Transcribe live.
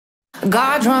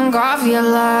Got drunk off your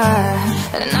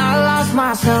life, and I lost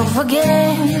myself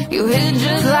again. You hit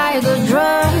just like a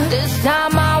drug. This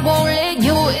time I won't let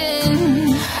you in.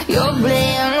 You're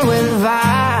playing with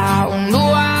fire. No,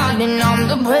 I didn't I'm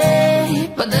the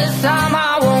prey, but this time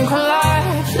I won't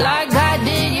collapse like I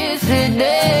did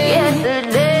yesterday.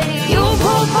 You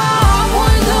broke my heart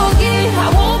once again. I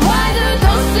won't buy the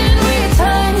dust in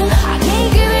return. I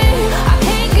can't give it, I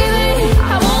can't give it,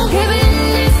 I won't give it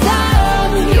this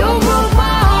time. You broke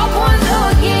my heart once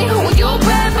again. When you're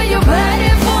bad, but you're bad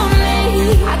it for me.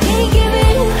 I can't give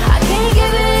it, I can't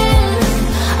give it.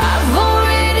 I've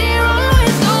already run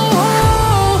with the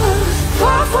wolves,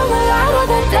 far from the light of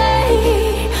the day.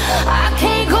 I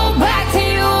can't go back to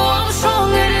you, I'm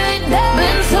stronger today.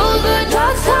 Been to the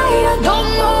dark side, I don't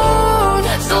know.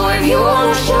 So if you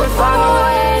wanna shoot far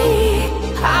away,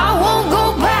 I won't go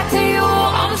back to you.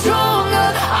 I'm stronger,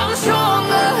 I'm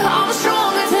stronger, I'm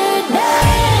stronger today.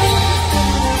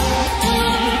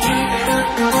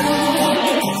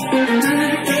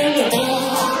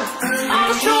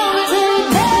 I'm stronger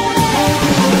today.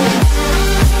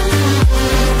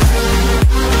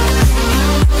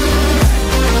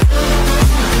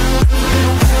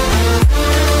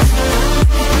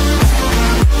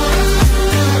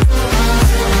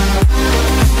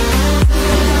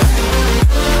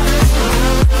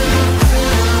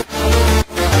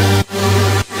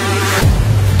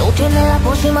 Tú tienes la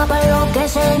pócima para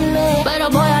enloquecerme, pero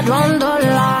voy a draw the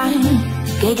line.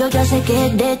 Que yo ya sé que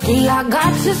es de ti. I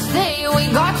got to stay away,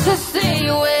 got to stay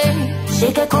away.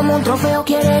 Sé que como un trofeo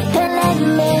quieres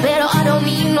tenerme, pero I don't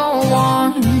need no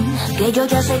one. Que yo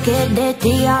ya sé que es de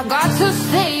ti. I got to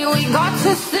stay away, got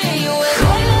to stay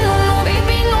away.